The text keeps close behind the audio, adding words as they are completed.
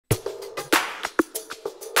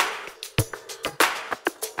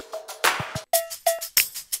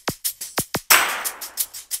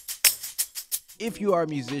If you are a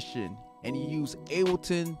musician and you use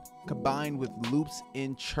Ableton combined with loops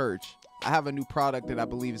in church, I have a new product that I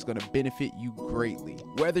believe is going to benefit you greatly.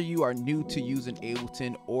 Whether you are new to using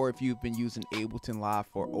Ableton or if you've been using Ableton Live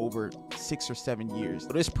for over 6 or 7 years.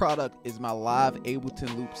 So this product is my live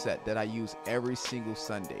Ableton loop set that I use every single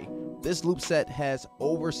Sunday. This loop set has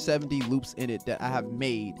over 70 loops in it that I have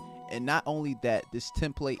made. And not only that, this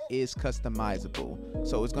template is customizable.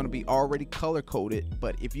 So it's going to be already color coded,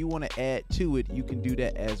 but if you want to add to it, you can do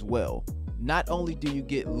that as well. Not only do you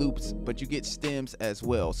get loops, but you get stems as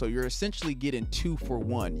well. So you're essentially getting 2 for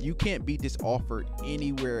 1. You can't beat this offer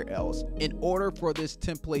anywhere else. In order for this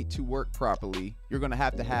template to work properly, you're going to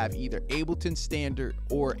have either Ableton Standard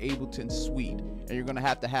or Ableton Suite. And you're going to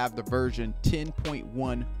have the version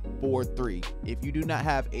 10.143. If you do not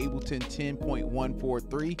have Ableton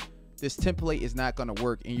 10.143, this template is not going to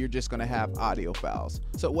work and you're just going to have audio files.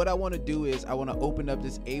 So what I want to do is I want to open up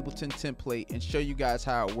this Ableton template and show you guys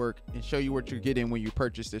how it works and show you what you're getting when you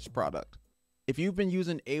purchase this product. If you've been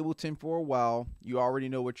using Ableton for a while, you already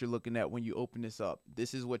know what you're looking at when you open this up.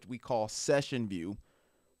 This is what we call Session View.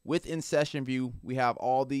 Within Session View, we have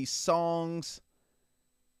all these songs,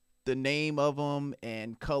 the name of them,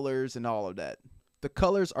 and colors and all of that. The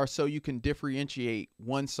colors are so you can differentiate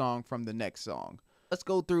one song from the next song. Let's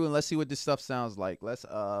go through and let's see what this stuff sounds like. Let's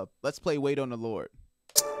play Wait on the Lord.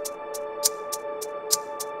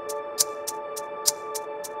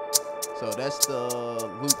 So that's the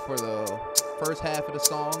loop for the first half of the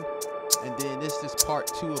song, and then this is part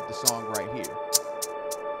 2 of the song right here.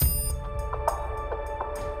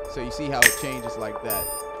 So you see how it changes like that.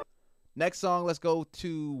 Next song, let's go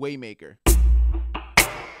to Waymaker.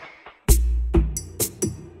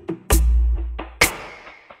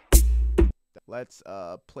 Let's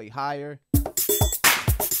play higher.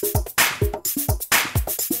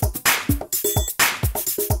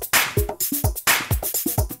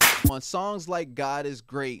 On songs like God is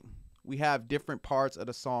Great, we have different parts of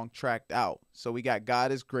the song tracked out. So we got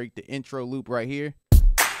God is Great, the intro loop right here.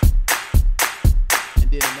 And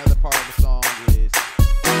then another part of the song is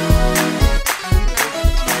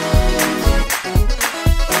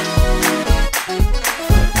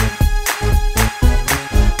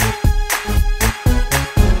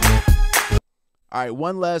all right,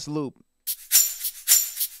 one last loop.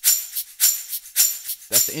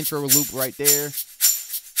 That's the intro loop right there.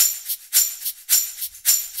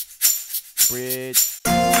 Bridge.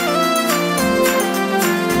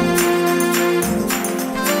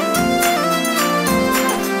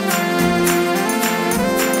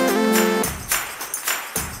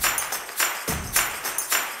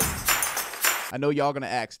 I know y'all gonna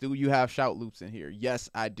ask, do you have shout loops in here? Yes,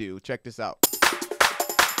 I do. Check this out.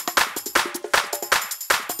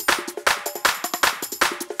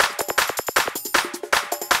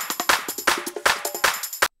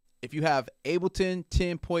 If you have Ableton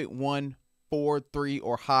 10.143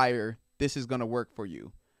 or higher, this is going to work for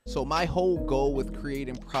you. So my whole goal with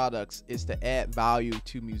creating products is to add value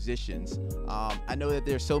to musicians. I know that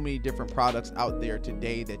there's so many different products out there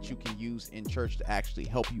today that you can use in church to actually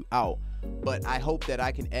help you out. But I hope that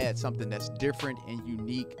I can add something that's different and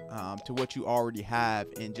unique to what you already have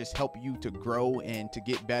and just help you to grow and to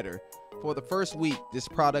get better. For the first week, this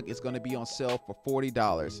product is going to be on sale for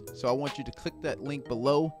 $40. So I want you to click that link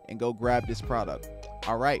below and go grab this product.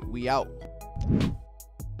 All right, we out.